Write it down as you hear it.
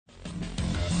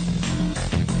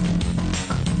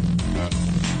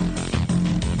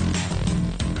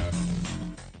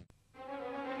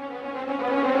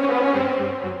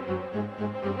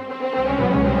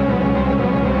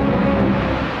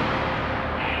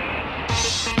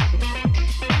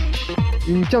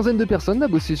Une quinzaine de personnes a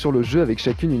bossé sur le jeu avec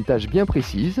chacune une tâche bien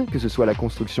précise, que ce soit la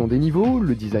construction des niveaux,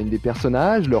 le design des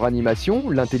personnages, leur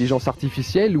animation, l'intelligence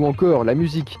artificielle ou encore la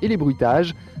musique et les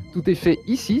bruitages. Tout est fait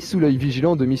ici sous l'œil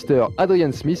vigilant de Mr.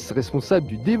 Adrian Smith, responsable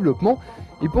du développement,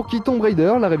 et pour qui Tomb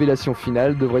Raider, la révélation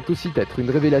finale devrait aussi être une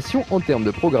révélation en termes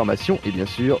de programmation et bien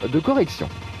sûr de correction.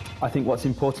 Je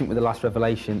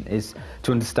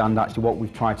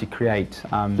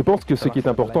pense que ce qui est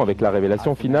important avec la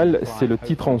révélation finale, c'est le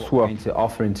titre en soi.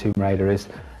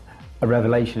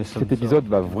 Cet épisode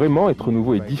va vraiment être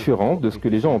nouveau et différent de ce que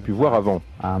les gens ont pu voir avant.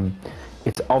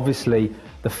 C'est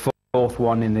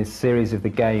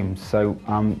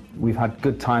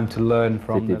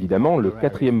évidemment le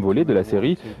quatrième volet de la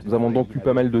série. Nous avons donc eu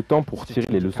pas mal de temps pour tirer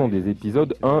les leçons des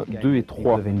épisodes 1, 2 et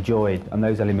 3.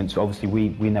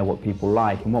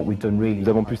 Nous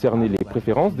avons pu cerner les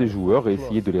préférences des joueurs et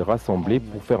essayer de les rassembler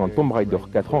pour faire un Tomb Raider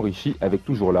 4 enrichi avec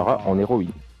toujours Lara en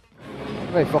héroïne.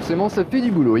 Ouais, forcément ça fait du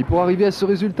boulot, et pour arriver à ce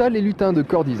résultat, les lutins de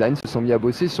Core Design se sont mis à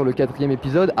bosser sur le quatrième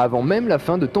épisode avant même la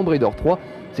fin de Tomb Raider 3,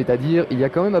 c'est-à-dire il y a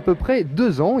quand même à peu près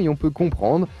 2 ans, et on peut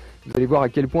comprendre. Vous allez voir à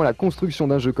quel point la construction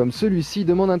d'un jeu comme celui-ci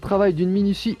demande un travail d'une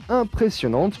minutie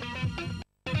impressionnante.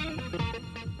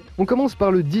 On commence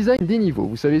par le design des niveaux.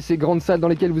 Vous savez, ces grandes salles dans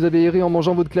lesquelles vous avez erré en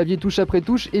mangeant votre clavier touche après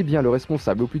touche, eh bien le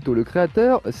responsable, ou plutôt le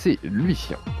créateur, c'est lui.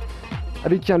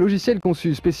 Avec un logiciel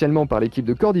conçu spécialement par l'équipe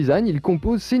de Core Design, il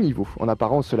compose ces niveaux. En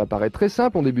apparence, cela paraît très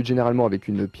simple, on débute généralement avec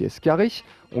une pièce carrée,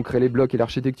 on crée les blocs et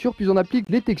l'architecture, puis on applique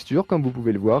les textures, comme vous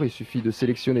pouvez le voir, il suffit de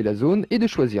sélectionner la zone et de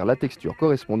choisir la texture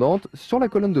correspondante sur la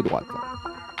colonne de droite.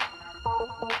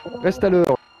 Reste alors...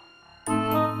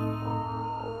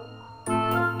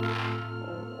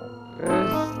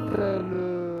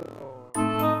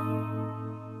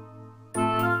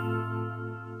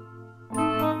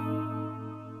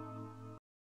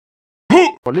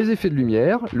 les effets de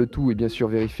lumière, le tout est bien sûr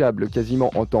vérifiable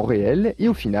quasiment en temps réel, et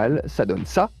au final, ça donne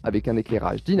ça, avec un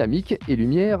éclairage dynamique et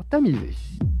lumière tamisée.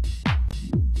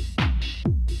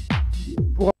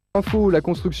 Pour info, la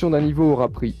construction d'un niveau aura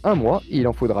pris 1 mois, et il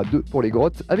en faudra 2 pour les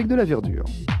grottes avec de la verdure.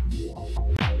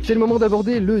 C'est le moment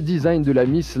d'aborder le design de la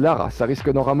Miss Lara, ça risque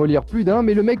d'en ramollir plus d'un,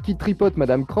 mais le mec qui tripote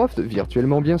Madame Croft,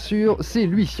 virtuellement bien sûr, c'est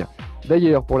lui.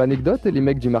 D'ailleurs, pour l'anecdote, les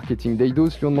mecs du marketing d'Eidos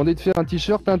lui ont demandé de faire un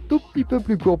t-shirt un tout petit peu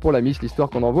plus court pour la Miss, l'histoire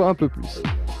qu'on en voit un peu plus.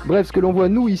 Bref, ce que l'on voit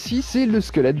nous ici, c'est le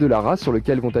squelette de Lara sur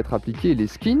lequel vont être appliqués les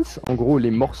skins, en gros les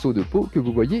morceaux de peau que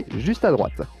vous voyez juste à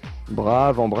droite. Bras,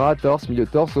 avant-bras, torse, milieu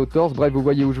torse, haut torse, bref vous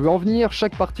voyez où je veux en venir,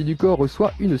 chaque partie du corps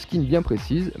reçoit une skin bien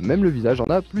précise, même le visage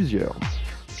en a plusieurs.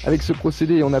 Avec ce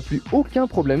procédé, on n'a plus aucun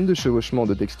problème de chevauchement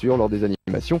de texture lors des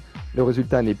animations, le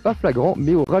résultat n'est pas flagrant,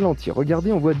 mais au ralenti,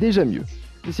 regardez on voit déjà mieux.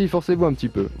 Ici, forcez-vous un petit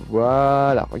peu.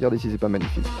 Voilà, regardez si c'est pas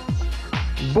magnifique.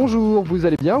 Bonjour, vous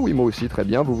allez bien? Oui, moi aussi, très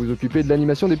bien. Vous vous occupez de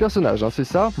l'animation des personnages, hein, c'est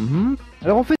ça?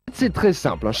 Alors en fait, c'est très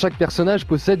simple. Hein. Chaque personnage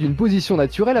possède une position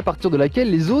naturelle à partir de laquelle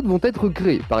les autres vont être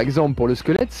créés. Par exemple, pour le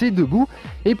squelette, c'est debout.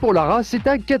 Et pour Lara, c'est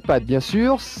à 4 pattes, bien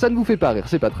sûr. Ça ne vous fait pas rire,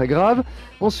 c'est pas très grave.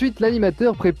 Ensuite,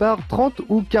 l'animateur prépare 30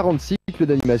 ou 40 cycles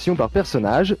d'animation par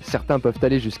personnage. Certains peuvent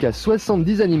aller jusqu'à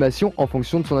 70 animations en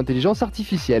fonction de son intelligence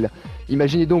artificielle.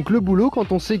 Imaginez donc le boulot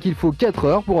quand on sait qu'il faut 4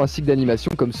 heures pour un cycle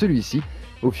d'animation comme celui-ci.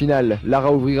 Au final,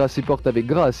 Lara ouvrira ses portes avec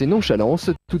grâce et nonchalance,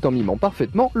 tout en mimant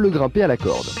parfaitement le grimper à la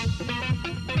corde.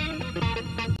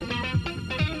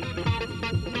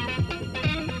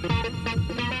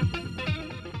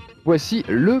 Voici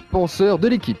le penseur de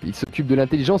l'équipe. Il s'occupe de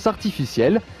l'intelligence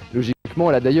artificielle. Logiquement,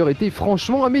 elle a d'ailleurs été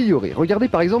franchement améliorée. Regardez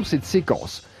par exemple cette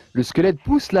séquence. Le squelette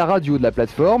pousse Lara du haut de la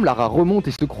plateforme, Lara remonte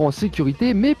et se croit en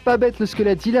sécurité, mais pas bête le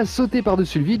squelette, il a sauté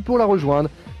par-dessus le vide pour la rejoindre.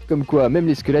 Comme quoi, même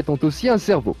les squelettes ont aussi un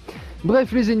cerveau.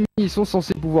 Bref, les ennemis sont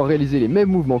censés pouvoir réaliser les mêmes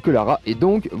mouvements que Lara et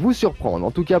donc vous surprendre.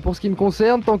 En tout cas, pour ce qui me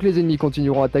concerne, tant que les ennemis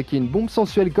continueront à attaquer une bombe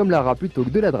sensuelle comme Lara plutôt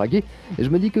que de la draguer, je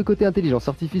me dis que côté intelligence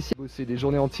artificielle, bosser des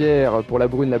journées entières pour la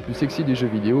brune la plus sexy du jeu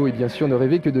vidéo et bien sûr ne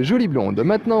rêver que de jolies blondes.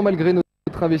 Maintenant, malgré notre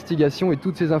investigation et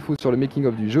toutes ces infos sur le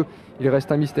making-of du jeu, il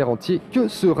reste un mystère entier. Que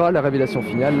sera la révélation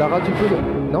finale? Lara, tu peux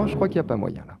le... Non, je crois qu'il n'y a pas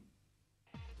moyen là.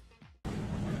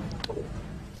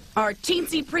 Our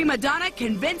teensy prima donna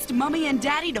convinced Mummy and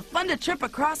Daddy to fund a trip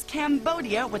across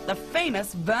Cambodia with the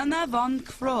famous Werner von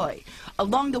Croy.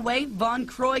 Along the way, von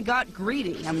Croy got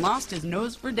greedy and lost his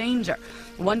nose for danger.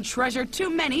 One treasure too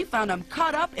many found him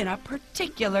caught up in a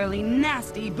particularly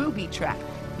nasty booby trap.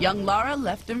 Young Lara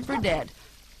left him for dead.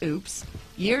 Oops.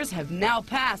 Years have now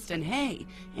passed and hey,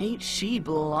 ain't she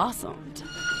blossomed.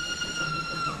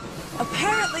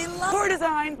 Apparently, Lara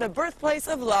designed the birthplace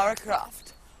of Lara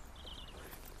Croft.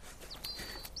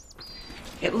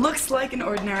 It looks like an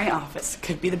ordinary office.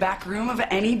 Could be the back room of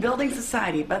any building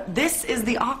society, but this is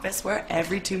the office where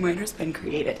every Tomb Raider's been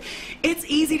created. It's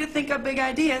easy to think of big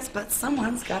ideas, but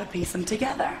someone's got to piece them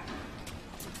together.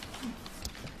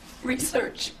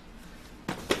 Research.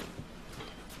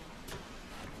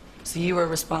 So you were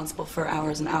responsible for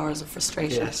hours and hours of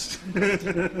frustration. Yes.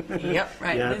 Yep,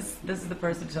 right. Yeah. This is the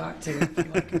person to talk to if you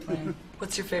want to complain.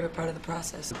 What's your favorite part of the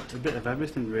process? A bit of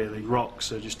everything really.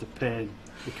 Rocks are just a pain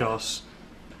because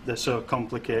they're so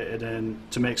complicated, and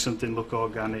to make something look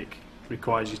organic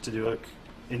requires you to do work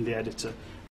in the editor.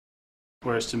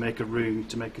 Whereas to make a room,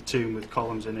 to make a tomb with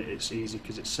columns in it, it's easy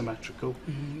because it's symmetrical.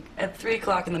 At 3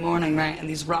 o'clock in the morning, right, and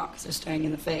these rocks are staring you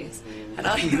in the face, and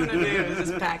all you want to do is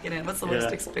just pack it in. What's the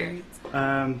worst experience?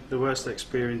 The worst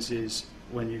experience is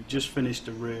when you've just finished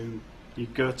a room, you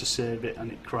go to save it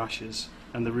and it crashes,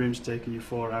 and the room's taken you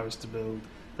 4 hours to build.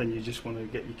 Then you just want to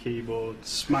get your keyboard,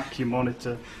 smack your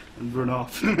monitor, and run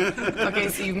off. Okay,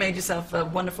 so you've made yourself a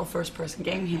wonderful first-person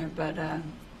game here, but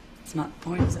it's not the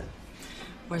point, is it?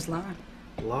 Where's Lara?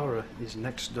 Lara is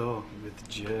next door with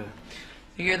Jer.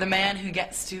 You're the man who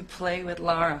gets to play with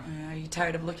Lara. Are you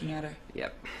tired of looking at her?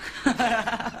 Yep.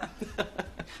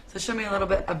 So show me a little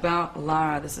bit about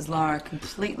Lara. This is Lara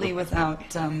completely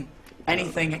without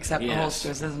anything except the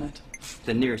holsters, isn't it?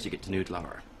 The nearest you get to nude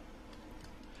Lara.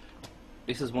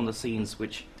 This is one of the scenes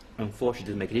which unfortunately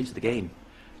didn't make it into the game.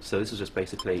 So this is just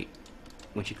basically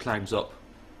when she climbs up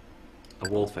a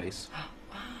wall face.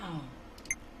 Wow.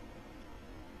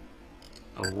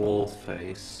 A wall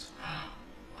face.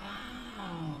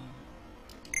 Wow.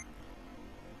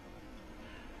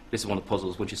 This is one of the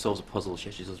puzzles. When she solves a puzzle, she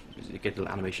actually does get a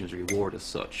little animation as a reward as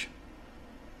such.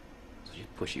 So she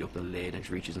pushes up the lid and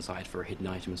she reaches inside for a hidden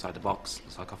item inside the box,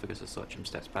 the sarcophagus as such, and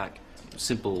steps back.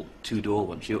 Simple two-door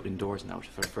one. She opening doors now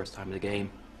for the first time in the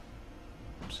game.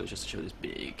 So just to show this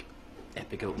big,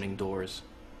 epic opening doors.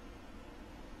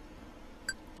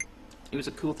 It was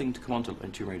a cool thing to come onto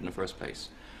in Tomb Raider in the first place,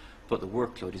 but the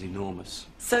workload is enormous.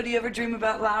 So do you ever dream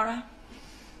about Lara?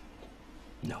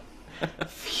 No.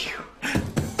 Phew.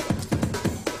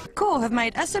 Core have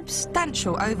made a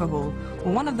substantial overhaul.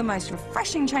 One of the most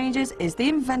refreshing changes is the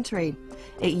inventory.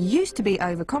 It used to be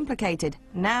overcomplicated.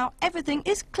 Now everything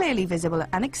is clearly visible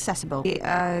and accessible.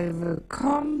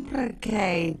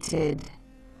 Overcomplicated.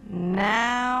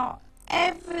 Now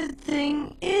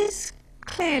everything is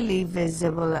clearly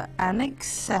visible and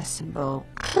accessible.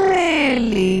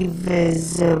 Clearly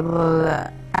visible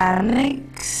and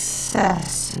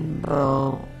accessible.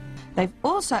 They've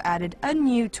also added a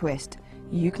new twist.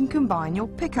 You can combine your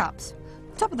pickups.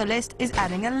 Top of the list is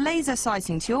adding a laser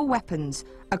sighting to your weapons.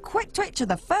 A quick twitch of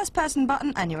the first person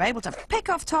button and you're able to pick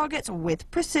off targets with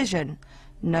precision.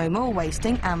 No more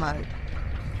wasting ammo.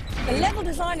 The level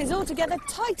design is altogether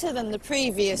tighter than the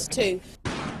previous two.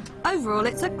 Overall,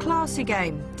 it's a classy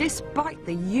game, despite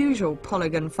the usual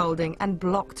polygon folding and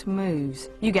blocked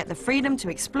moves. You get the freedom to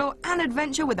explore and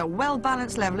adventure with a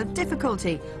well-balanced level of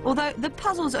difficulty. Although the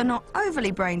puzzles are not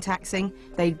overly brain-taxing,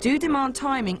 they do demand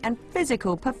timing and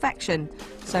physical perfection.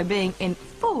 So being in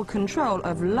full control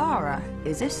of Lara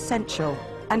is essential.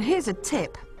 And here's a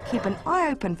tip. Keep an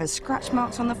eye open for scratch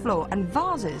marks on the floor and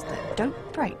vases that don't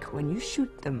break when you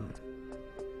shoot them.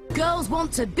 Girls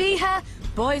want to be her,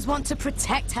 boys want to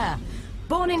protect her.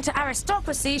 Born into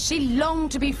aristocracy, she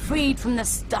longed to be freed from the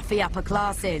stuffy upper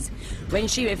classes. When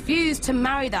she refused to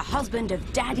marry the husband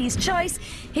of Daddy's choice,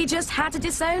 he just had to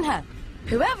disown her.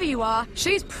 Whoever you are,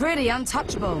 she's pretty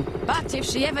untouchable. But if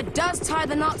she ever does tie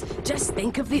the knot, just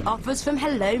think of the offers from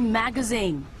Hello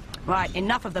Magazine. Right,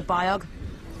 enough of the biog.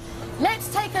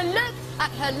 Let's take a look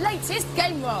at her latest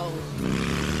game roll.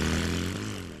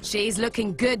 She's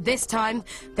looking good this time.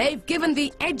 They've given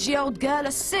the edgy old girl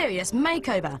a serious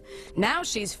makeover. Now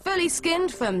she's fully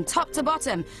skinned from top to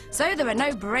bottom, so there are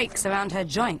no breaks around her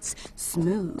joints.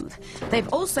 Smooth.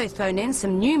 They've also thrown in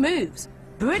some new moves.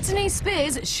 Britney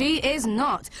Spears, she is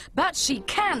not, but she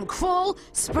can crawl,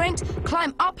 sprint,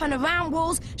 climb up and around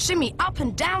walls, shimmy up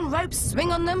and down ropes,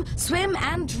 swing on them, swim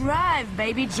and drive,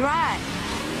 baby, drive.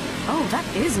 Oh,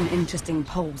 that is an interesting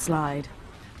pole slide.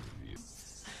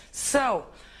 So,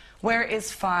 where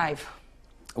is 5?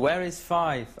 Where is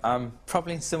 5?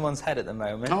 Probably in someone's head at the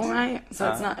moment. All right,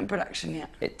 so it's not in production yet.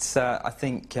 It's, I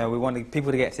think we wanted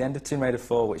people to get to the end of Tomb Raider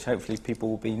 4, which hopefully people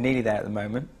will be nearly there at the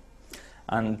moment,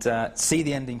 and see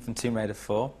the ending from Tomb Raider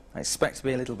 4. I expect to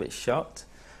be a little bit shocked.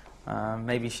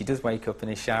 Maybe she does wake up in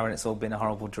a shower and it's all been a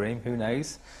horrible dream, who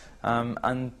knows.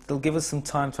 And they'll give us some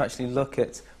time to actually look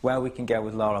at where we can go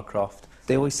with Lara Croft.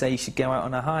 They always say you should go out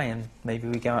on a high, and maybe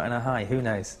we go out on a high, who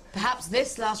knows? Perhaps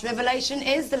this Last Revelation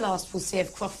is the last we'll see of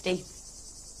Crofty.